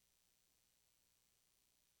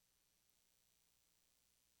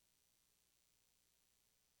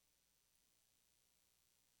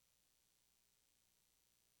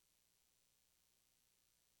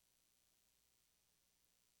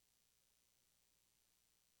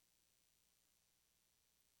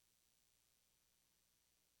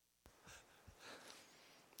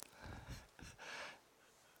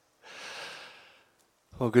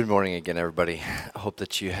Well, good morning again, everybody. I hope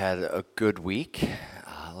that you had a good week.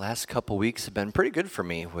 Last couple weeks have been pretty good for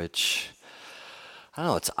me, which, I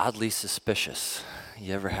don't know, it's oddly suspicious.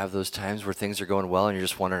 You ever have those times where things are going well and you're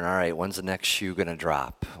just wondering, all right, when's the next shoe going to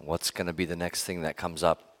drop? What's going to be the next thing that comes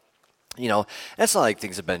up? You know, it's not like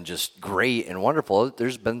things have been just great and wonderful.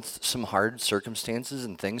 There's been some hard circumstances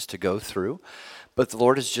and things to go through, but the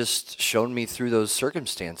Lord has just shown me through those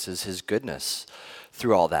circumstances His goodness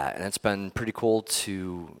through all that, and it's been pretty cool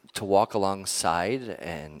to walk alongside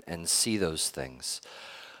and see those things.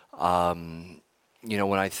 You know,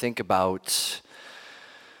 when I think about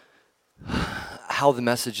how the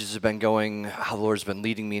messages have been going, how the Lord's been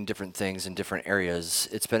leading me in different things in different areas,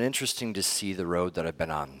 it's been interesting to see the road that I've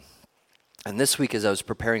been on. And this week, as I was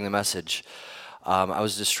preparing the message, I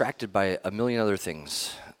was distracted by a million other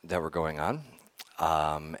things that were going on.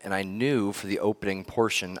 And I knew for the opening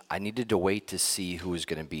portion, I needed to wait to see who was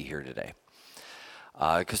going to be here today.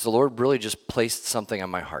 Because the Lord really just placed something on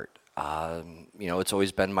my heart. You know, it's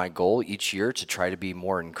always been my goal each year to try to be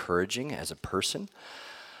more encouraging as a person.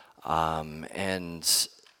 And,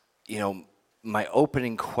 you know, my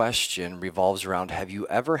opening question revolves around, have you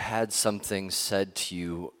ever had something said to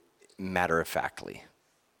you matter-of-factly?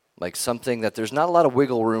 Like something that there's not a lot of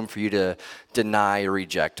wiggle room for you to deny or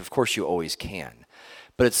reject. Of course, you always can.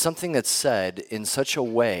 But it's something that's said in such a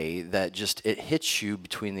way that just it hits you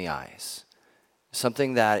between the eyes.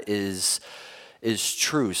 Something that is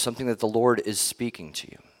true, something that the Lord is speaking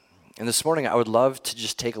to you. And this morning, I would love to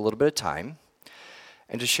just take a little bit of time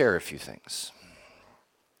and to share a few things.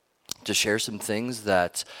 To share some things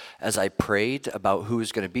that as I prayed about who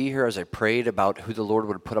was going to be here, as I prayed about who the Lord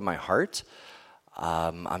would put on my heart,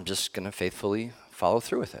 I'm just going to faithfully follow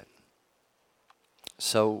through with it.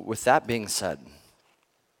 So with that being said,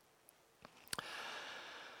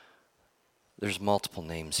 there's multiple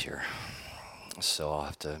names here, so I'll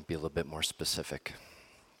have to be a little bit more specific.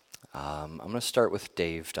 I'm going to start with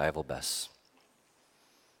Dave Divalbess.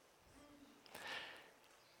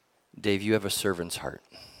 Dave, you have a servant's heart,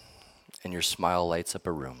 and your smile lights up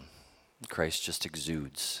a room. Christ just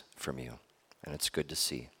exudes from you, and it's good to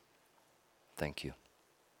see. Thank you.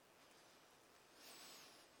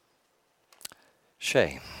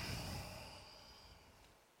 Shay,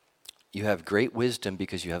 you have great wisdom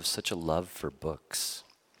because you have such a love for books.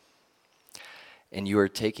 And you are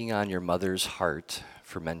taking on your mother's heart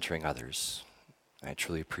for mentoring others. I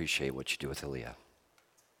truly appreciate what you do with Aaliyah.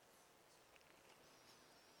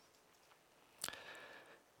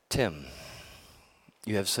 Tim,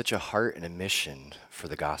 you have such a heart and a mission for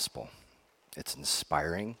the gospel. It's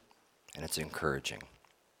inspiring and it's encouraging.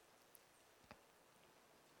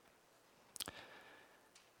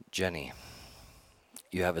 Jenny,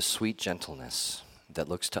 you have a sweet gentleness that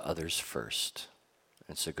looks to others first.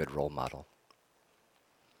 It's a good role model.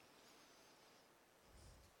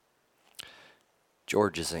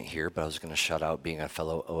 George isn't here, but I was going to shout out being a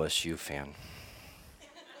fellow OSU fan.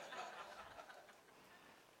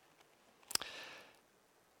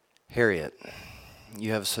 Harriet,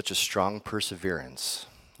 you have such a strong perseverance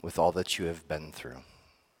with all that you have been through.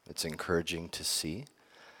 It's encouraging to see.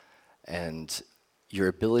 And your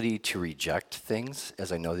ability to reject things,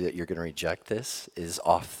 as I know that you're going to reject this, is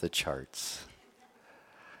off the charts.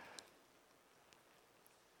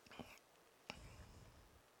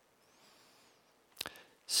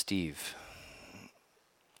 Steve,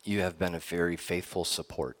 you have been a very faithful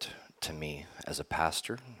support to me as a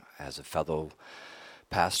pastor, as a fellow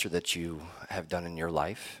pastor that you have done in your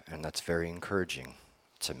life, and that's very encouraging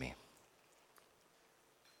to me.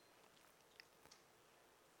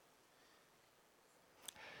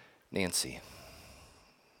 Nancy,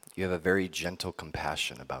 you have a very gentle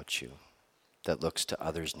compassion about you that looks to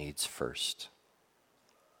others' needs first.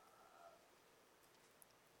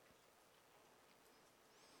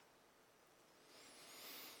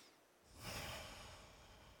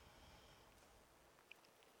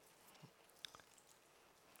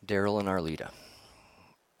 Daryl and Arlita,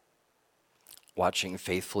 watching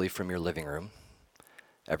faithfully from your living room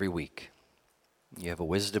every week. You have a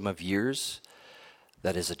wisdom of years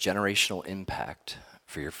that is a generational impact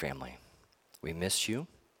for your family. We miss you,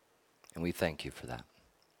 and we thank you for that.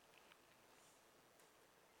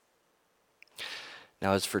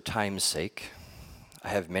 Now, as for time's sake, I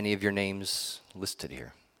have many of your names listed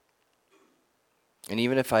here. And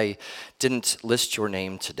even if I didn't list your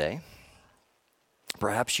name today,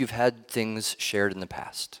 perhaps you've had things shared in the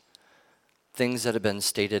past, things that have been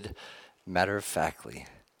stated matter-of-factly,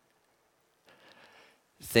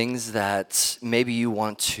 things that maybe you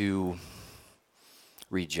want to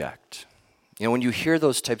reject. You know, when you hear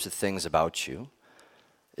those types of things about you,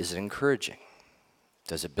 is it encouraging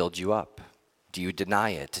Does it build you up? Do you deny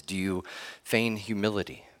it? Do you feign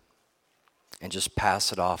humility and just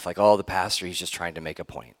pass it off like, oh, the pastor, he's just trying to make a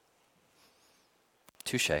point?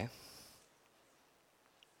 Touché.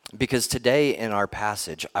 Because today in our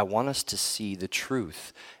passage, I want us to see the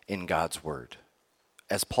truth in God's word.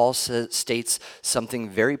 As Paul states something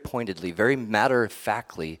very pointedly, very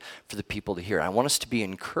matter-of-factly for the people to hear. I want us to be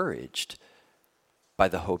encouraged by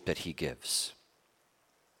the hope that he gives.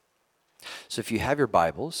 So if you have your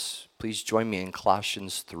Bibles, please join me in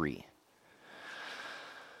Colossians 3.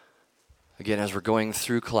 Again, as we're going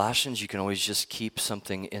through Colossians, you can always just keep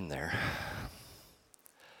something in there.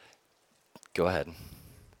 Go ahead.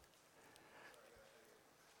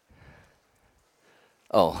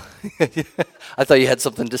 Oh, I thought you had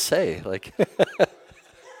something to say. Like,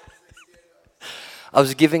 I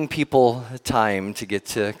was giving people time to get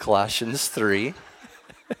to Colossians 3.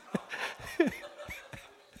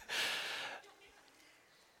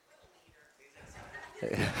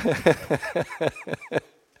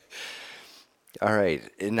 All right,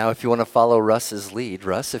 and now if you want to follow Russ's lead,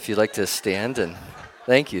 Russ, if you'd like to stand and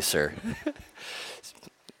thank you, sir.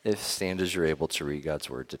 If stand as you're able to read God's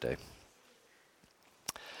word today.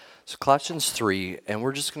 So Colossians 3, and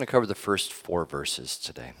we're just going to cover the first 4 verses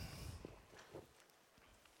today.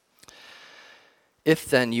 If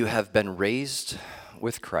then you have been raised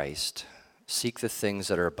with Christ, seek the things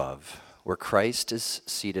that are above, where Christ is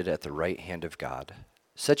seated at the right hand of God.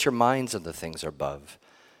 Set your minds on the things above,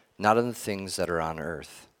 not on the things that are on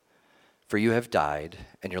earth. For you have died,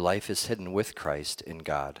 and your life is hidden with Christ in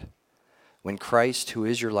God. When Christ, who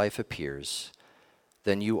is your life, appears,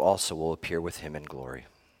 then you also will appear with him in glory.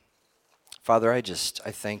 Father, I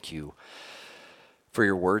thank you for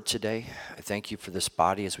your word today. I thank you for this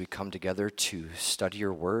body as we come together to study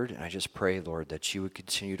your word. And I just pray, Lord, that you would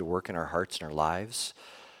continue to work in our hearts and our lives,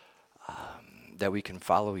 that we can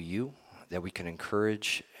follow you, that we can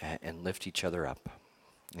encourage and lift each other up.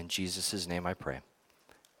 In Jesus' name I pray.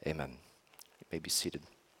 Amen. You may be seated.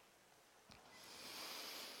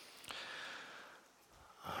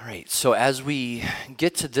 All right, so as we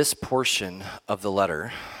get to this portion of the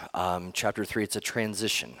letter, chapter 3, it's a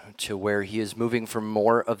transition to where he is moving from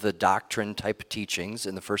more of the doctrine type teachings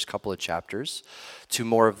in the first couple of chapters to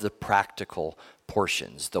more of the practical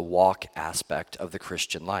portions, the walk aspect of the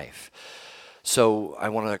Christian life. So I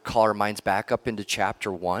want to call our minds back up into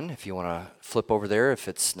chapter 1, if you want to flip over there, if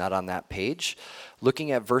it's not on that page.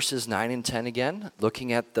 Looking at verses 9 and 10 again,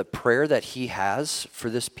 looking at the prayer that he has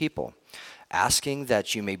for this people. Asking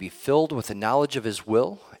that you may be filled with the knowledge of his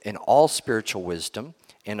will in all spiritual wisdom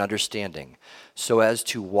and understanding, so as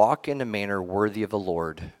to walk in a manner worthy of the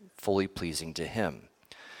Lord, fully pleasing to him.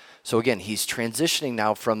 So again, he's transitioning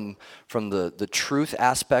now from the truth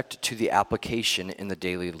aspect to the application in the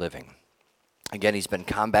daily living. Again, he's been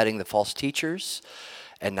combating the false teachers,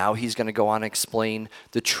 and now he's going to go on and explain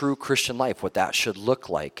the true Christian life, what that should look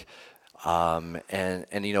like.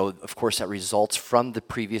 And you know, of course, that results from the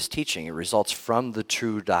previous teaching. It results from the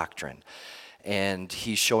true doctrine. And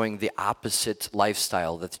he's showing the opposite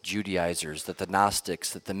lifestyle that the Judaizers, that the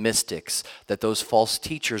Gnostics, that the mystics, that those false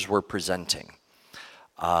teachers were presenting.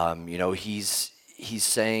 You know, he's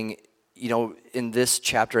saying, you know, in this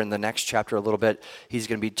chapter, in the next chapter a little bit, he's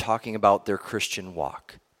going to be talking about their Christian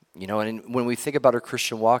walk. You know, and when we think about our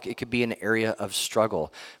Christian walk, it could be an area of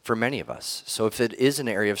struggle for many of us. So if it is an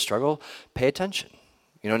area of struggle, pay attention.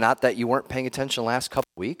 You know, not that you weren't paying attention the last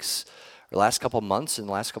couple weeks or last couple months and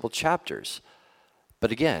the last couple chapters.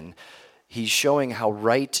 But again, he's showing how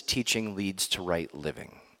right teaching leads to right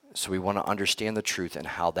living. So we want to understand the truth and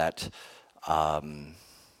how that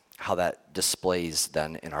displays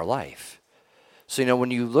then in our life. So, you know,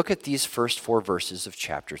 when you look at these first 4 verses of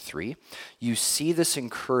chapter 3, you see this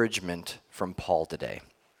encouragement from Paul today.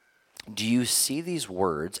 Do you see these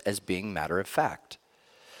words as being matter of fact?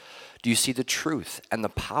 Do you see the truth and the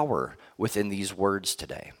power within these words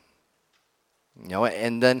today? You know,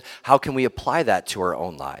 and then how can we apply that to our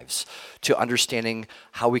own lives, to understanding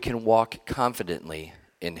how we can walk confidently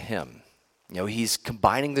in him? You know, he's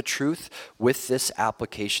combining the truth with this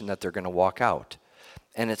application that they're going to walk out.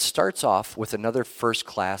 And it starts off with another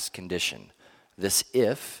first-class condition. This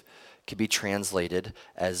if can be translated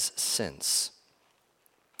as since.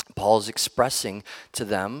 Paul is expressing to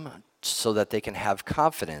them so that they can have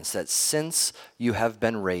confidence that since you have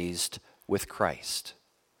been raised with Christ.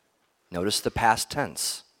 Notice the past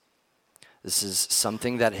tense. This is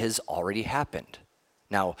something that has already happened.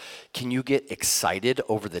 Now, can you get excited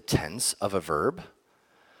over the tense of a verb?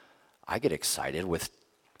 I get excited with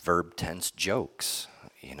verb tense jokes.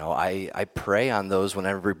 I pray on those when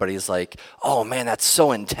everybody's like, oh man, that's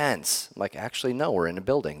so intense. I'm like, actually, no, we're in a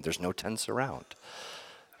building. There's no tents around.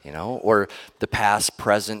 Or the past,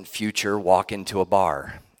 present, future, walk into a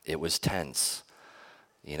bar. It was tense.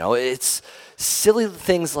 It's silly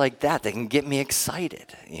things like that that can get me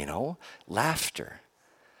excited, laughter.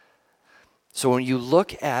 So when you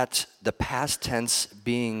look at the past tense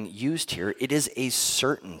being used here, it is a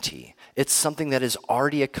certainty. It's something that is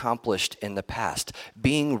already accomplished in the past,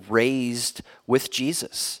 being raised with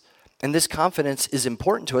Jesus. And this confidence is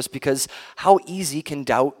important to us because how easy can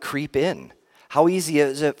doubt creep in? How easy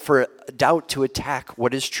is it for doubt to attack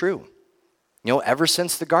what is true? Ever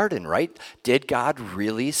since the garden, right? Did God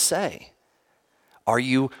really say? Are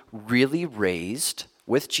you really raised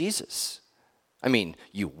with Jesus? I mean,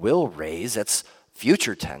 you will raise, that's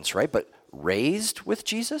future tense, right? But raised with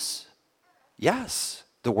Jesus? Yes,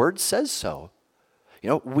 the word says so.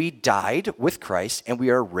 We died with Christ and we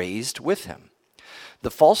are raised with him. The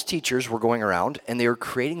false teachers were going around and they were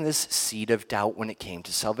creating this seed of doubt when it came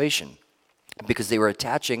to salvation because they were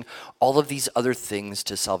attaching all of these other things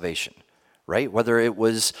to salvation. Right? Whether it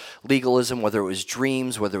was legalism, whether it was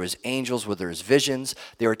dreams, whether it was angels, whether it was visions,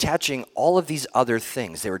 they were attaching all of these other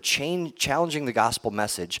things. They were challenging the gospel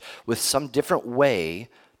message with some different way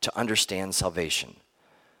to understand salvation.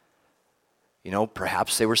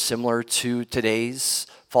 Perhaps they were similar to today's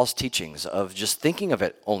false teachings of just thinking of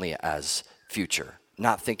it only as future,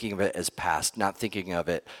 not thinking of it as past, not thinking of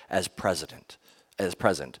it as present.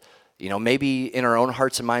 Maybe in our own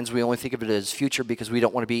hearts and minds, we only think of it as future because we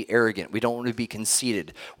don't want to be arrogant. We don't want to be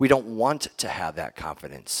conceited. We don't want to have that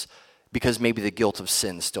confidence because maybe the guilt of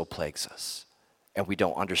sin still plagues us. And we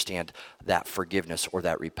don't understand that forgiveness or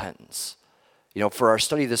that repentance. For our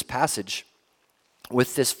study of this passage,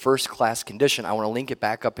 with this first class condition, I want to link it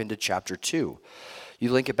back up into chapter 2.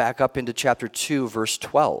 You link it back up into chapter 2, verse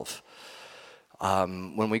 12.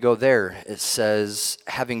 When we go there, it says,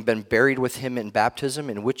 having been buried with him in baptism,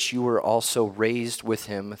 in which you were also raised with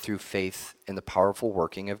him through faith in the powerful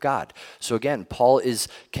working of God. So again, Paul is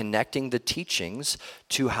connecting the teachings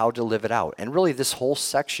to how to live it out. And really, this whole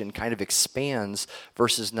section kind of expands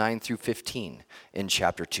verses 9 through 15 in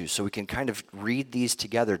chapter 2. So we can kind of read these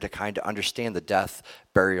together to kind of understand the death,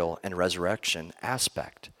 burial, and resurrection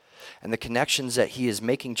aspect. And the connections that he is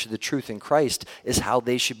making to the truth in Christ is how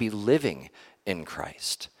they should be living in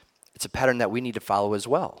Christ. It's a pattern that we need to follow as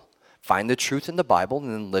well. Find the truth in the Bible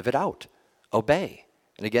and then live it out. Obey.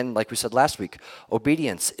 And again, like we said last week,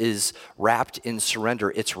 obedience is wrapped in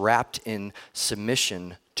surrender. It's wrapped in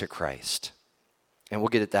submission to Christ. And we'll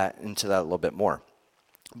get into that a little bit more.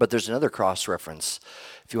 But there's another cross-reference.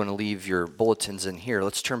 If you want to leave your bulletins in here,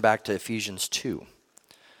 let's turn back to Ephesians 2.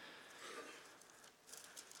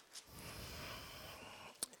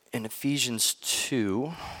 In Ephesians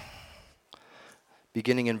 2,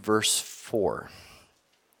 beginning in verse 4.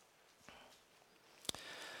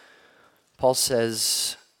 Paul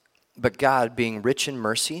says, but God, being rich in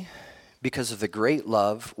mercy, because of the great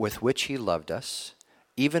love with which he loved us,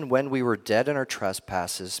 even when we were dead in our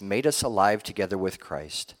trespasses, made us alive together with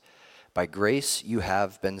Christ. By grace you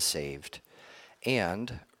have been saved,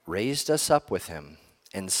 and raised us up with him,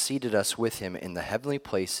 and seated us with him in the heavenly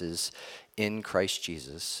places in Christ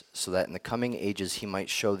Jesus, so that in the coming ages he might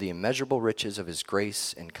show the immeasurable riches of his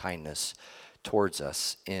grace and kindness towards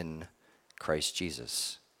us in Christ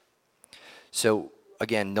Jesus. So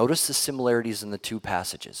again, notice the similarities in the two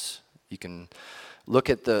passages. You can look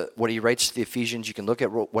at what he writes to the Ephesians, you can look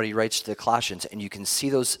at what he writes to the Colossians, and you can see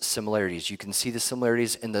those similarities. You can see the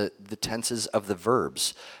similarities in the tenses of the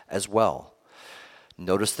verbs as well.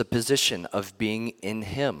 Notice the position of being in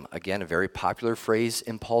him. Again, a very popular phrase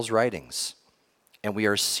in Paul's writings. And we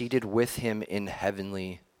are seated with him in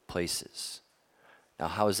heavenly places. Now,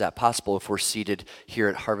 how is that possible if we're seated here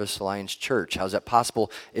at Harvest Alliance Church? How is that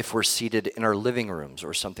possible if we're seated in our living rooms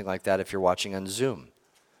or something like that if you're watching on Zoom?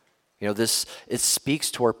 It speaks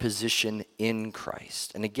to our position in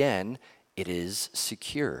Christ. And again, it is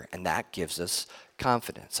secure, and that gives us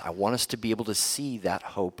confidence. I want us to be able to see that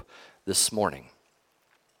hope this morning.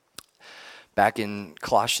 Back in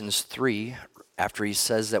Colossians 3, after he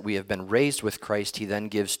says that we have been raised with Christ, he then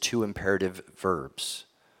gives two imperative verbs: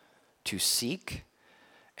 to seek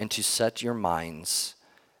and to set your minds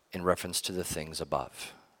in reference to the things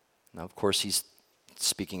above. Now, of course, he's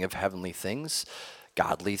speaking of heavenly things,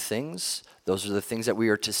 godly things. Those are the things that we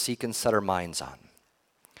are to seek and set our minds on.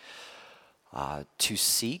 To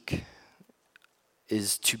seek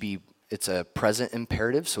is to be, it's a present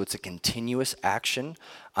imperative, so it's a continuous action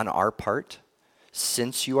on our part.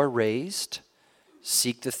 Since you are raised,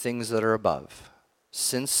 seek the things that are above.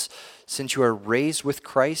 Since you are raised with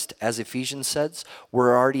Christ, as Ephesians says,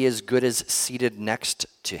 we're already as good as seated next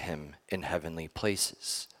to him in heavenly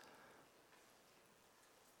places.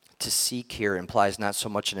 To seek here implies not so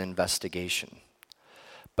much an investigation,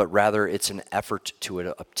 but rather it's an effort to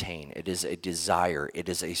obtain. It is a desire. It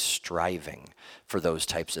is a striving for those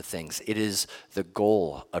types of things. It is the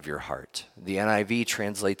goal of your heart. The NIV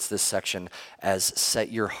translates this section as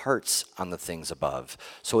set your hearts on the things above.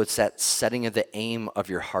 So it's that setting of the aim of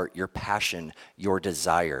your heart, your passion, your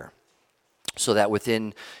desire. So that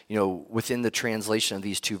within the translation of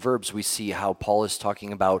these two verbs, we see how Paul is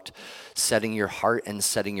talking about setting your heart and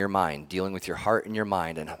setting your mind, dealing with your heart and your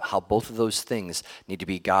mind, and how both of those things need to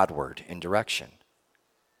be Godward in direction.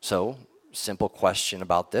 So, simple question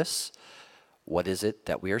about this: what is it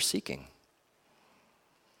that we are seeking?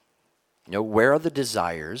 Where are the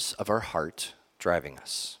desires of our heart driving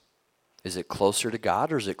us? Is it closer to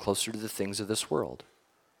God, or is it closer to the things of this world?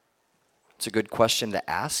 It's a good question to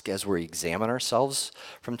ask as we examine ourselves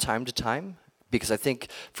from time to time, because I think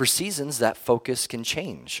for seasons that focus can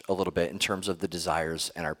change a little bit in terms of the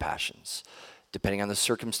desires and our passions, depending on the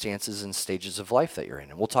circumstances and stages of life that you're in.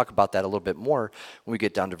 And we'll talk about that a little bit more when we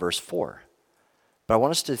get down to verse 4. But I want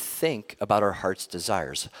us to think about our heart's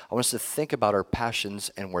desires. I want us to think about our passions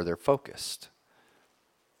and where they're focused.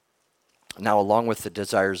 Now, along with the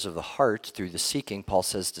desires of the heart through the seeking, Paul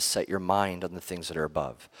says to set your mind on the things that are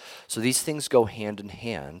above. So these things go hand in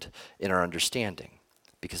hand in our understanding,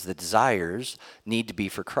 because the desires need to be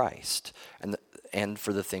for Christ and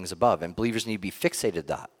for the things above. And believers need to be fixated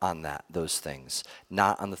on those things,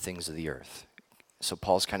 not on the things of the earth. So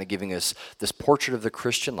Paul's kind of giving us this portrait of the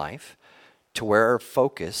Christian life to where our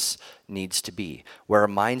focus needs to be, where our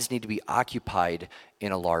minds need to be occupied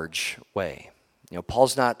in a large way.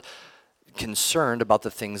 Paul's not concerned about the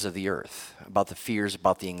things of the earth, about the fears,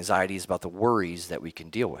 about the anxieties, about the worries that we can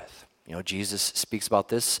deal with. Jesus speaks about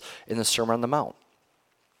this in the Sermon on the Mount,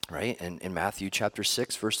 right? And in Matthew chapter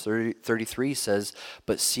 6, verse 33 says,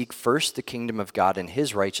 "But seek first the kingdom of God and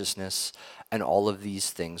his righteousness, and all of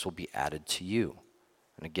these things will be added to you."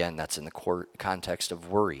 And again, that's in the context of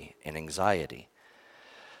worry and anxiety.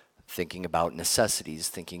 Thinking about necessities,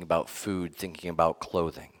 thinking about food, thinking about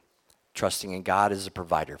clothing. Trusting in God as a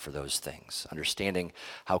provider for those things. Understanding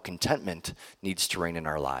how contentment needs to reign in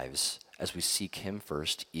our lives as we seek him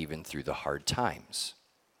first, even through the hard times.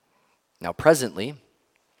 Now, presently,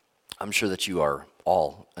 I'm sure that you are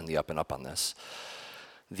all in the up and up on this.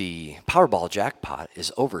 The Powerball jackpot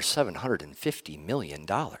is over $750 million.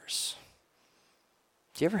 Do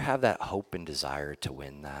you ever have that hope and desire to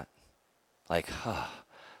win that?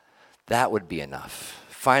 That would be enough.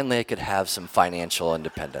 Finally, I could have some financial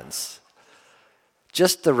independence.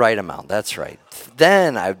 Just the right amount, that's right.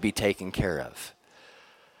 Then I would be taken care of.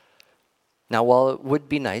 Now, while it would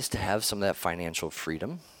be nice to have some of that financial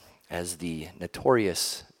freedom, as the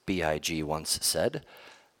notorious B.I.G. once said,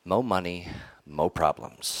 "Mo money, mo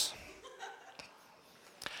problems."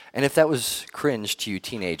 And if that was cringe to you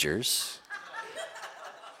teenagers,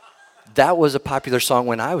 that was a popular song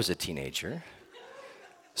when I was a teenager.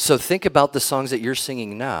 So think about the songs that you're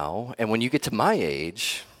singing now, and when you get to my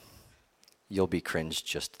age, you'll be cringed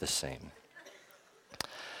just the same.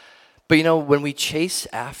 But when we chase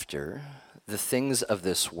after the things of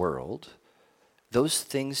this world, those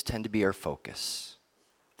things tend to be our focus.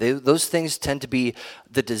 Those things tend to be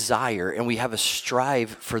the desire, and we have a strive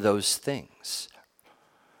for those things.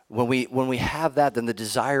 When we have that, then the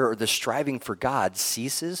desire or the striving for God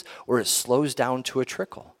ceases, or it slows down to a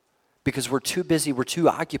trickle, because we're too busy, we're too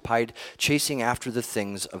occupied chasing after the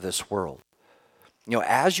things of this world.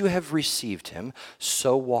 As you have received him,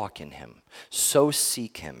 so walk in him, so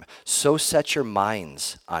seek him, so set your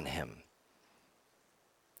minds on him.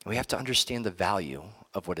 We have to understand the value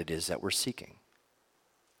of what it is that we're seeking.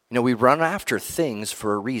 We run after things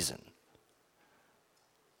for a reason.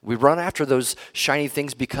 We run after those shiny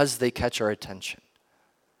things because they catch our attention.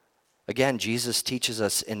 Again, Jesus teaches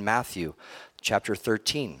us in Matthew chapter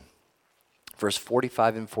 13, verse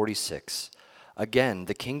 45 and 46. "Again,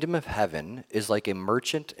 the kingdom of heaven is like a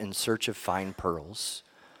merchant in search of fine pearls,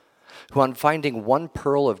 who on finding one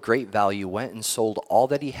pearl of great value went and sold all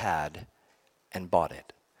that he had and bought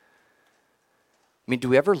it." Do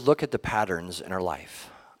we ever look at the patterns in our life?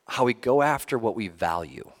 How we go after what we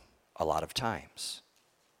value a lot of times?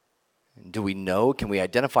 Do we know, can we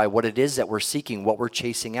identify what it is that we're seeking, what we're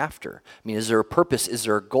chasing after? Is there a purpose? Is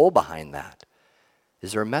there a goal behind that?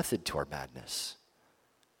 Is there a method to our madness?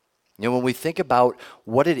 When we think about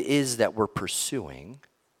what it is that we're pursuing,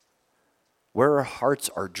 where our hearts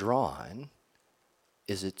are drawn,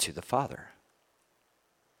 is it to the Father?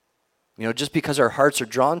 Just because our hearts are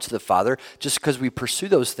drawn to the Father, just because we pursue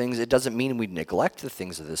those things, it doesn't mean we neglect the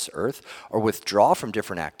things of this earth or withdraw from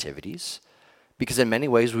different activities. Because in many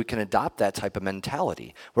ways, we can adopt that type of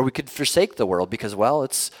mentality where we could forsake the world because, well,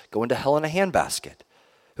 it's going to hell in a handbasket.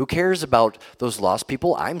 Who cares about those lost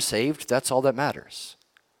people? I'm saved. That's all that matters.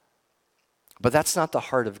 But that's not the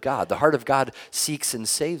heart of God. The heart of God seeks and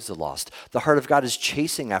saves the lost. The heart of God is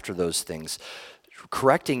chasing after those things,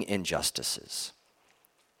 correcting injustices.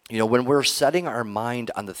 When we're setting our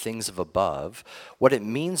mind on the things of above, what it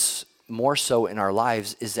means more so in our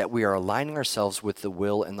lives is that we are aligning ourselves with the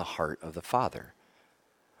will and the heart of the Father.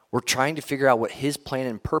 We're trying to figure out what his plan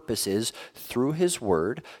and purpose is through his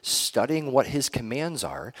word, studying what his commands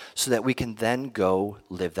are so that we can then go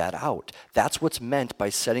live that out. That's what's meant by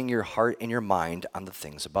setting your heart and your mind on the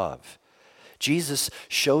things above. Jesus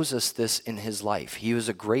shows us this in his life. He was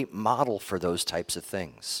a great model for those types of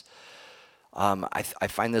things. I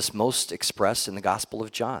find this most expressed in the Gospel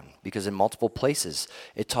of John because in multiple places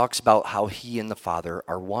it talks about how he and the Father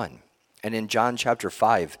are one. And in John chapter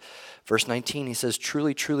 5, verse 19, he says,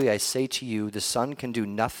 "Truly, truly, I say to you, the Son can do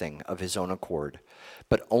nothing of his own accord,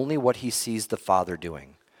 but only what he sees the Father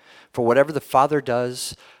doing. For whatever the Father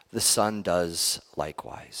does, the Son does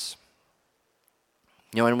likewise."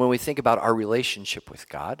 And when we think about our relationship with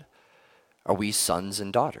God, are we sons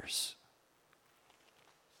and daughters?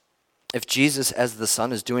 If Jesus as the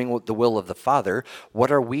Son is doing the will of the Father,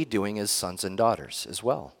 what are we doing as sons and daughters as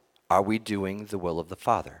well? Are we doing the will of the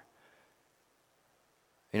Father?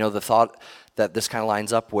 The thought that this kind of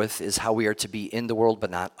lines up with is how we are to be in the world but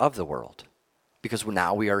not of the world. Because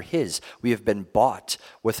now we are his. We have been bought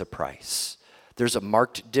with a price. There's a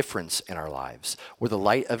marked difference in our lives where the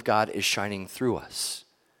light of God is shining through us.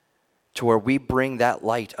 To where we bring that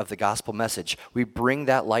light of the gospel message, we bring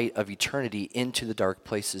that light of eternity into the dark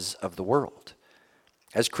places of the world.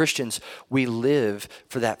 As Christians, we live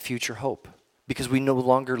for that future hope because we no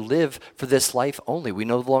longer live for this life only. We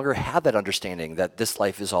no longer have that understanding that this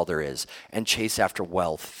life is all there is and chase after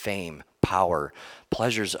wealth, fame, power,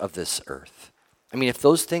 pleasures of this earth. If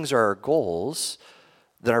those things are our goals,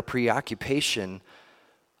 then our preoccupation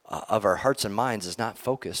of our hearts and minds is not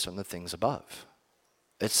focused on the things above.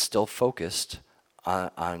 It's still focused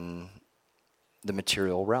on the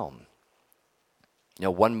material realm.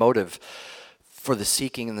 One motive for the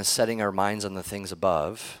seeking and the setting our minds on the things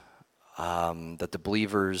above that the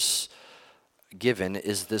believers given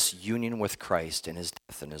is this union with Christ in his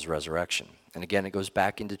death and his resurrection. And again, it goes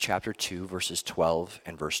back into chapter 2, verses 12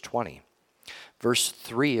 and verse 20. Verse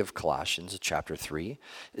 3 of Colossians, chapter 3,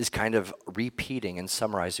 is kind of repeating and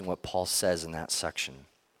summarizing what Paul says in that section.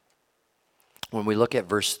 When we look at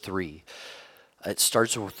verse 3, it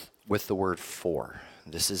starts with the word for.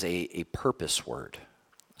 This is a purpose word.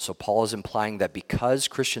 So Paul is implying that because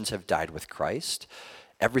Christians have died with Christ,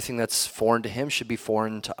 everything that's foreign to him should be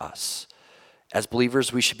foreign to us. As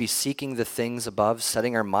believers, we should be seeking the things above,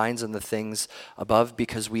 setting our minds on the things above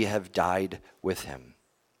because we have died with him.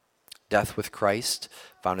 Death with Christ,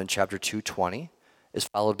 found in chapter 2:20, is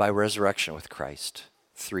followed by resurrection with Christ,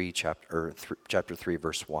 chapter 3,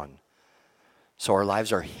 verse 1. So our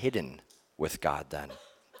lives are hidden with God then.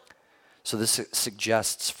 So this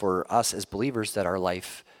suggests for us as believers that our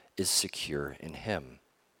life is secure in him.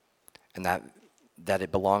 And that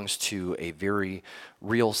it belongs to a very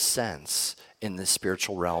real sense in the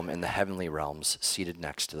spiritual realm and the heavenly realms seated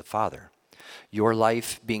next to the Father. Your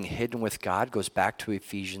life being hidden with God goes back to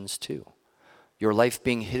Ephesians 2. Your life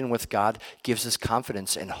being hidden with God gives us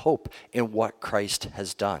confidence and hope in what Christ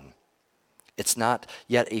has done. It's not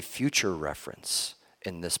yet a future reference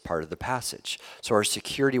in this part of the passage. So our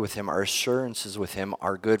security with him, our assurances with him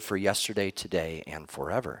are good for yesterday, today, and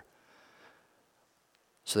forever.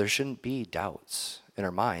 So there shouldn't be doubts in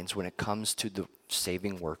our minds when it comes to the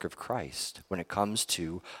saving work of Christ, when it comes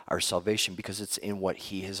to our salvation, because it's in what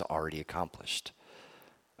he has already accomplished.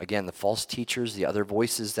 Again, the false teachers, the other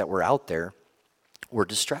voices that were out there were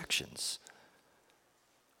distractions.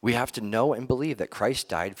 We have to know and believe that Christ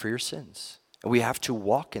died for your sins. And we have to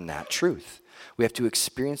walk in that truth. We have to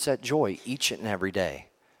experience that joy each and every day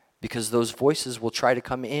because those voices will try to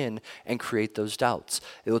come in and create those doubts.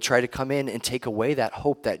 They will try to come in and take away that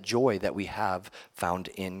hope, that joy that we have found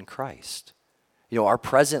in Christ. Our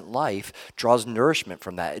present life draws nourishment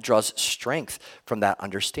from that. It draws strength from that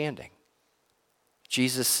understanding.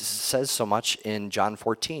 Jesus says so much in John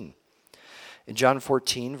 14. In John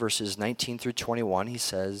 14, verses 19 through 21, he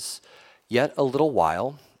says, "Yet a little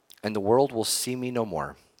while, and the world will see me no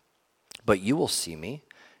more. But you will see me,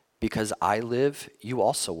 because I live, you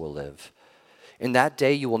also will live. In that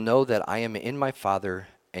day you will know that I am in my Father,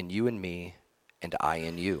 and you in me, and I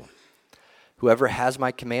in you. Whoever has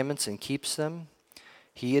my commandments and keeps them,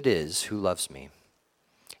 he it is who loves me.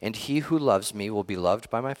 And he who loves me will be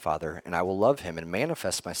loved by my Father, and I will love him and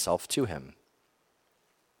manifest myself to him.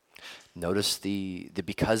 Notice the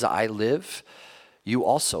because I live, you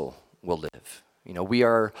also will live. We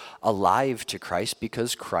are alive to Christ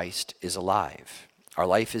because Christ is alive. Our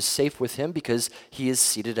life is safe with him because he is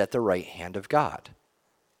seated at the right hand of God.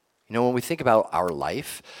 When we think about our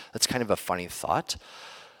life, that's kind of a funny thought.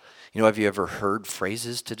 Have you ever heard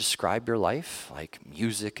phrases to describe your life? Like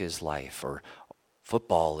music is life, or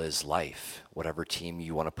football is life. Whatever team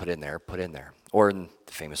you want to put in there, put in there. Or in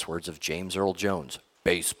the famous words of James Earl Jones,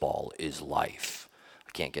 baseball is life.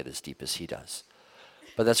 I can't get as deep as he does.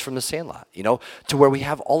 But that's from the Sandlot, to where we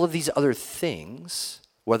have all of these other things,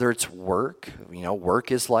 whether it's work,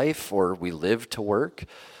 work is life, or we live to work,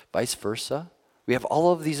 vice versa. We have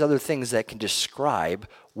all of these other things that can describe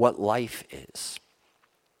what life is.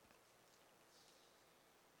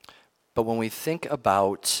 But when we think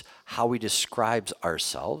about how we describe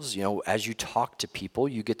ourselves, as you talk to people,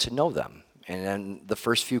 you get to know them. And in the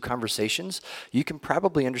first few conversations, you can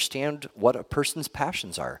probably understand what a person's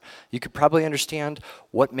passions are. You could probably understand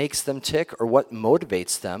what makes them tick or what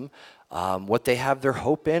motivates them, what they have their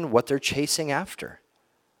hope in, what they're chasing after.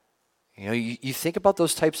 You think about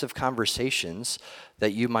those types of conversations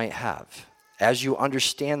that you might have as you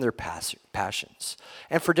understand their passions.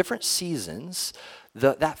 And for different seasons,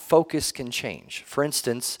 that focus can change. For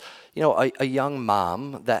instance, a young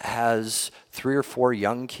mom that has 3 or 4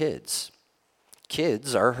 young kids.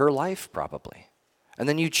 Kids are her life probably. And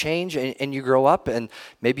then you change and you grow up and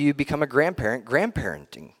maybe you become a grandparent.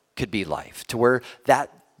 Grandparenting could be life to where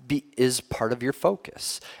that is part of your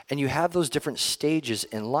focus. And you have those different stages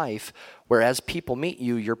in life where as people meet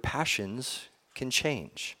you, your passions can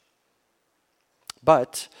change.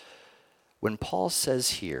 But when Paul says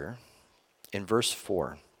here in verse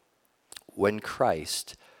 4, when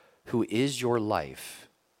Christ, who is your life,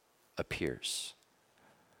 appears,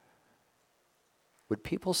 would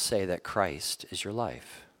people say that Christ is your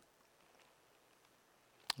life?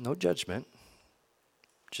 No judgment,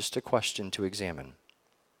 just a question to examine.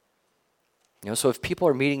 So if people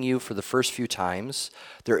are meeting you for the first few times,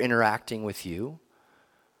 they're interacting with you,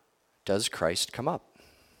 does Christ come up?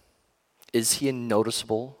 Is he a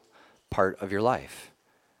noticeable part of your life?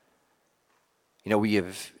 We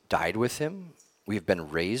have died with him, we have been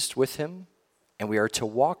raised with him, and we are to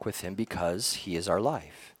walk with him because he is our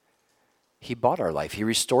life. He bought our life. He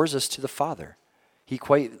restores us to the Father. He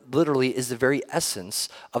quite literally is the very essence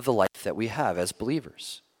of the life that we have as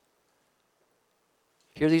believers.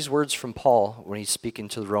 Hear these words from Paul when he's speaking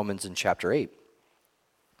to the Romans in chapter 8,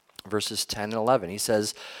 verses 10 and 11. He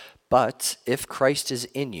says, "But if Christ is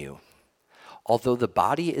in you, although the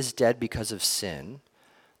body is dead because of sin,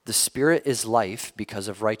 the Spirit is life because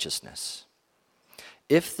of righteousness.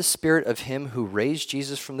 If the Spirit of him who raised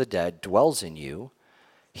Jesus from the dead dwells in you,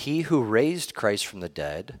 he who raised Christ from the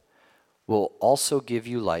dead will also give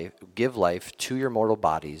life to your mortal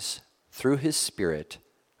bodies through his Spirit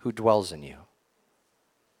who dwells in you."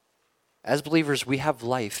 As believers, we have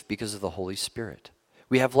life because of the Holy Spirit.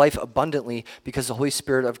 We have life abundantly because the Holy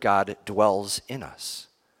Spirit of God dwells in us.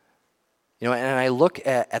 And I look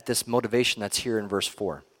at this motivation that's here in verse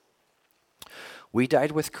 4. We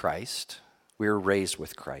died with Christ, we were raised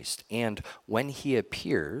with Christ, and when he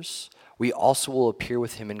appears, we also will appear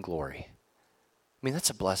with him in glory. That's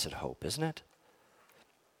a blessed hope, isn't it?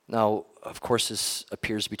 Now, of course, this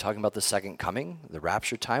appears to be talking about the second coming, the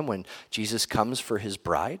rapture time, when Jesus comes for his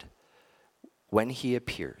bride, when he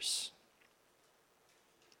appears.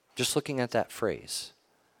 Just looking at that phrase,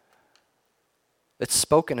 it's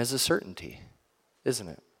spoken as a certainty, isn't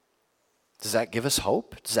it? Does that give us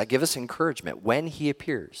hope? Does that give us encouragement? When he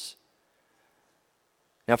appears.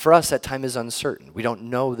 Now for us, that time is uncertain. We don't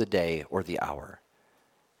know the day or the hour,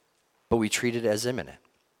 but we treat it as imminent.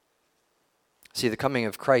 See, the coming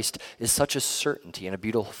of Christ is such a certainty and a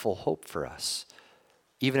beautiful hope for us,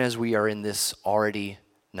 even as we are in this already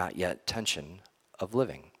not yet tension of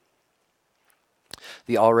living.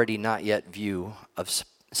 The already not yet view of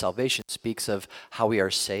salvation speaks of how we are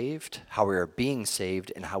saved, how we are being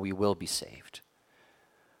saved, and how we will be saved.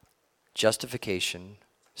 Justification,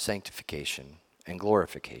 sanctification, and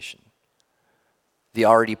glorification. The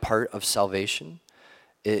already part of salvation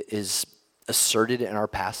is asserted in our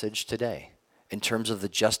passage today in terms of the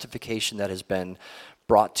justification that has been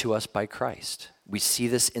brought to us by Christ. We see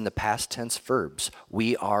this in the past tense verbs.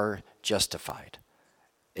 We are justified.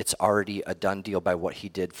 It's already a done deal by what he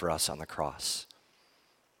did for us on the cross.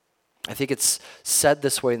 I think it's said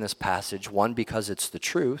this way in this passage, one, because it's the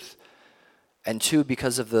truth, And two,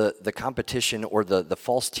 because of the competition or the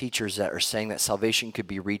false teachers that are saying that salvation could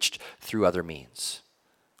be reached through other means.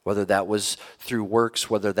 Whether that was through works,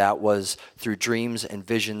 whether that was through dreams and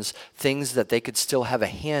visions, things that they could still have a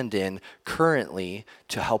hand in currently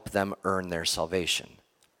to help them earn their salvation.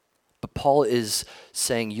 But Paul is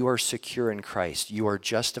saying you are secure in Christ. You are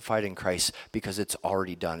justified in Christ because it's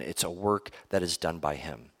already done. It's a work that is done by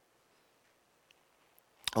him.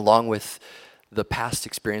 Along with the past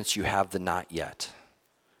experience, you have the not yet,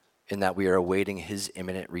 in that we are awaiting his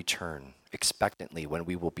imminent return expectantly when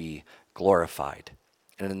we will be glorified.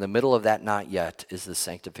 And in the middle of that not yet is the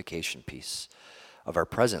sanctification piece of our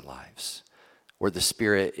present lives, where the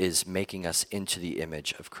Spirit is making us into the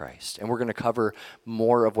image of Christ. And we're going to cover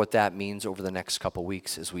more of what that means over the next couple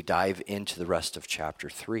weeks as we dive into the rest of chapter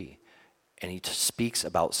 3. And he speaks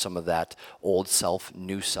about some of that old self,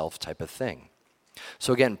 new self type of thing.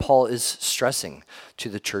 So again, Paul is stressing to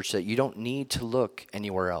the church that you don't need to look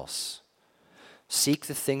anywhere else. Seek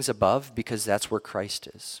the things above because that's where Christ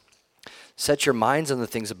is. Set your minds on the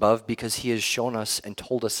things above because he has shown us and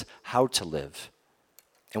told us how to live.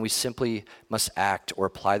 And we simply must act or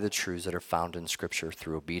apply the truths that are found in Scripture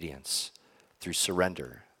through obedience, through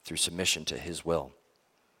surrender, through submission to his will.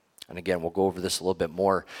 And again, we'll go over this a little bit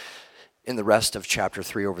more in the rest of chapter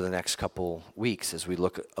 3 over the next couple weeks as we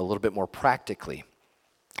look a little bit more practically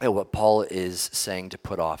at what Paul is saying to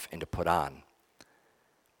put off and to put on.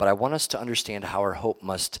 But I want us to understand how our hope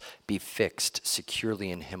must be fixed securely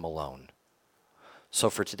in him alone. So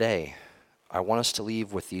for today, I want us to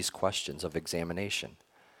leave with these questions of examination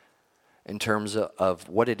in terms of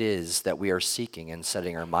what it is that we are seeking and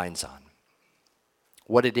setting our minds on.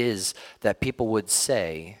 What it is that people would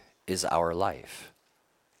say is our life.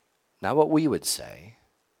 Not what we would say,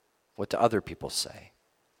 what do other people say.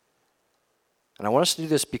 And I want us to do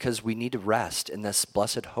this because we need to rest in this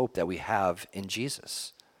blessed hope that we have in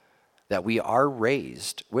Jesus, that we are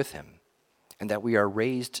raised with him, and that we are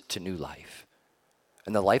raised to new life.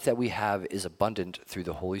 And the life that we have is abundant through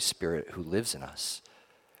the Holy Spirit who lives in us.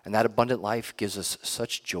 And that abundant life gives us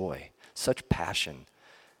such joy, such passion,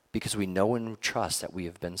 because we know and trust that we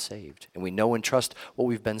have been saved. And we know and trust what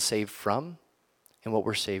we've been saved from and what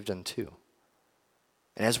we're saved unto.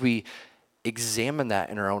 And as we examine that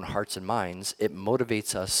in our own hearts and minds, it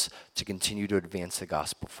motivates us to continue to advance the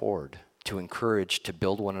gospel forward, to encourage, to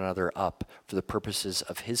build one another up for the purposes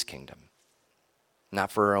of his kingdom.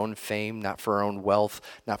 Not for our own fame, not for our own wealth,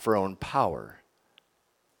 not for our own power,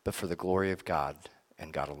 but for the glory of God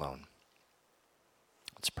and God alone.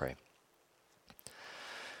 Let's pray.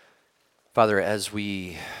 Father, as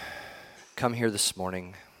we come here this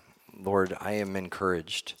morning, Lord, I am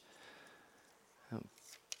encouraged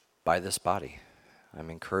by this body. I'm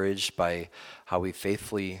encouraged by how we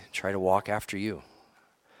faithfully try to walk after you.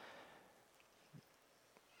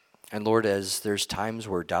 And Lord, as there's times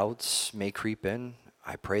where doubts may creep in,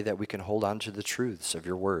 I pray that we can hold on to the truths of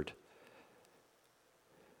your word.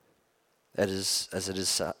 That is, as it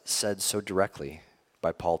is said so directly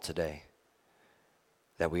by Paul today,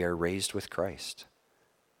 that we are raised with Christ.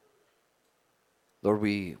 Lord,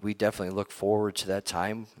 we definitely look forward to that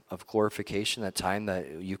time of glorification, that time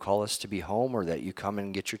that you call us to be home or that you come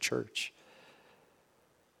and get your church.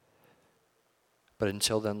 But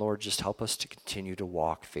until then, Lord, just help us to continue to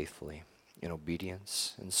walk faithfully in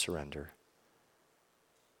obedience and surrender.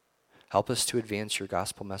 Help us to advance your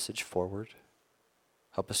gospel message forward.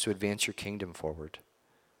 Help us to advance your kingdom forward.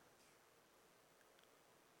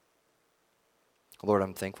 Lord,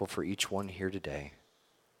 I'm thankful for each one here today,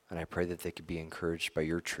 and I pray that they could be encouraged by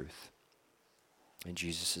your truth. In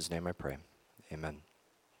Jesus' name I pray. Amen.